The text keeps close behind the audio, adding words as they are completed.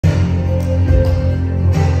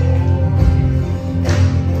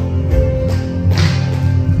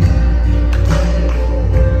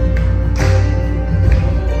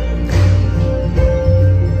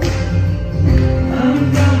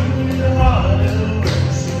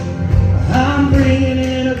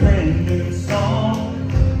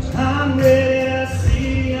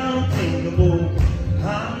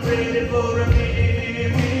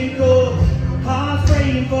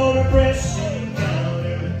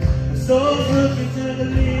Souls looking to the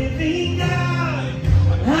living God.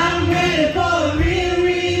 I'm ready for a real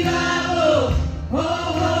revival. Oh,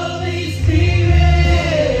 Holy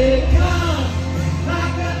Spirit, come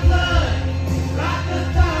like a flood, like a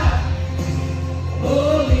fire.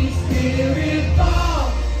 Holy Spirit,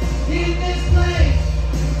 fall in this place,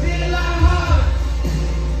 fill our hearts.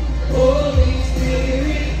 Holy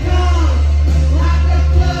Spirit, come like a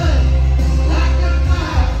flood, like a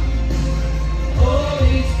fire.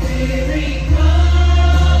 Holy Spirit, come.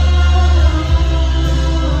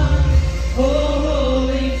 Oh,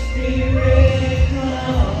 Holy Spirit,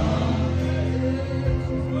 come.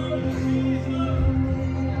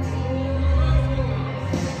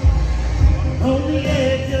 On the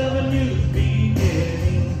edge of a new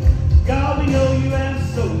beginning, God, we know you have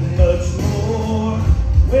so much more.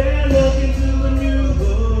 We're looking to a new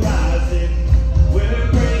horizon. We're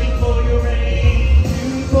praying for your rain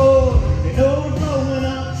to pour, and overflowing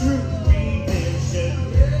of true redemption,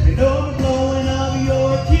 and overflowing of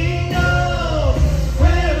your kingdom.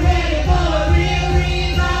 We're ready for a real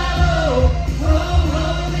revival. Oh,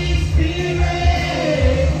 Holy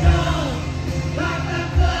Spirit, come like a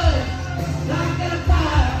flood, like a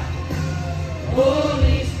fire.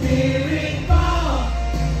 Holy Spirit, fall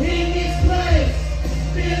in this place,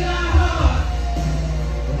 fill our hearts.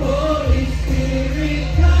 Holy Spirit,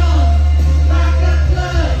 come like a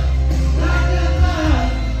flood, like a fire.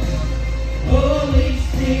 Holy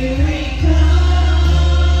Spirit, come.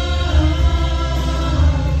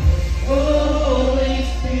 Oh, Holy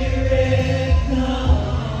Spirit, come.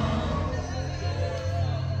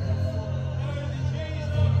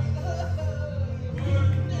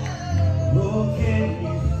 Oh, can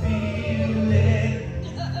you feel it?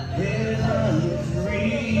 Heaven is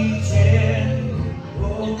reaching.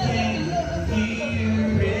 Oh, can you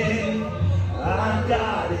hear it? Our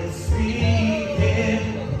God is speaking.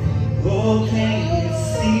 Oh, can you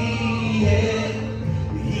see it?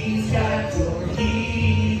 He's got your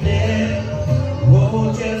healing.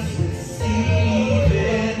 Oh, just receive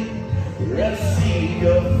it. Receive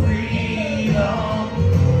your freedom.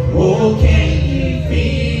 Oh, can you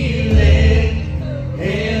feel it?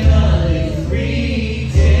 Heaven is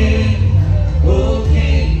reaching. Oh,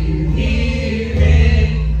 can you hear it?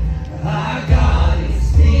 Our God is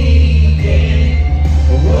speaking.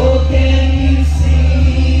 Oh, can you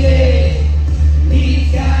see it?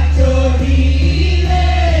 He's got your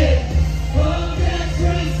healing. Oh, just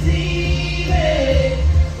receive it.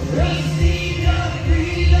 Receive your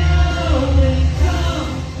freedom and come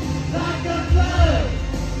like a flood,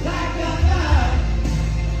 like a fire.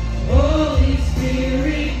 Holy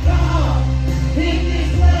Spirit, come in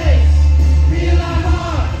this place, fill our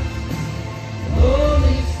hearts.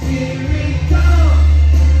 Holy Spirit, come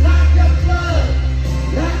like a flood,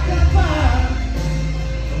 like a fire.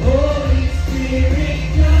 Holy Spirit,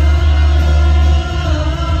 come.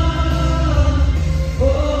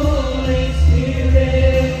 Holy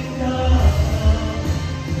Spirit, come.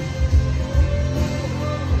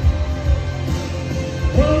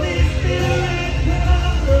 Holy Spirit,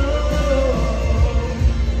 come.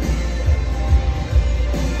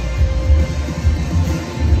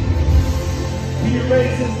 Can you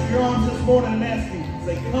raise your arms this morning and ask me?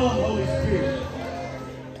 Say, come, Holy Spirit.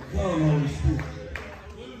 Come, Holy Spirit.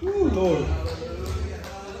 Ooh, Lord.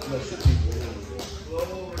 Bless your people.